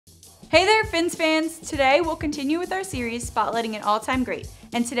Hey there, Fins fans! Today we'll continue with our series spotlighting an all-time great,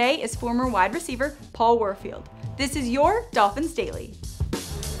 and today is former wide receiver Paul Warfield. This is your Dolphins Daily.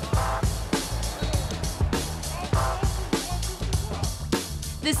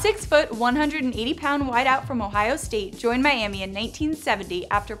 The 6-foot, 180-pound wideout from Ohio State joined Miami in 1970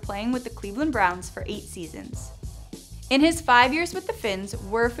 after playing with the Cleveland Browns for 8 seasons. In his 5 years with the Fins,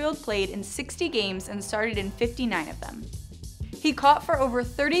 Warfield played in 60 games and started in 59 of them. He caught for over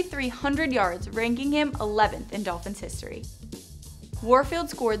 3,300 yards, ranking him 11th in Dolphins history.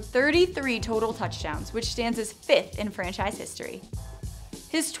 Warfield scored 33 total touchdowns, which stands as 5th in franchise history.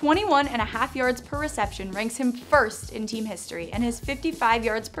 His 21.5 yards per reception ranks him 1st in team history, and his 55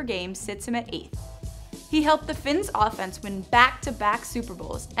 yards per game sits him at 8th. He helped the Fins offense win back-to-back Super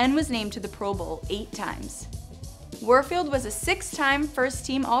Bowls and was named to the Pro Bowl 8 times. Warfield was a 6-time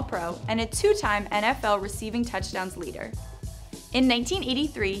first-team All-Pro and a 2-time NFL receiving touchdowns leader. In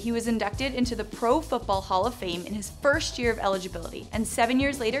 1983, he was inducted into the Pro Football Hall of Fame in his first year of eligibility, and 7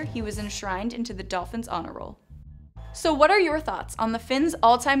 years later, he was enshrined into the Dolphins Honor Roll. So what are your thoughts on the Fins'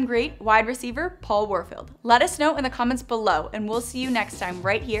 all-time great wide receiver, Paul Warfield? Let us know in the comments below, and we'll see you next time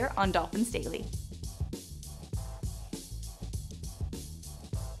right here on Dolphins Daily.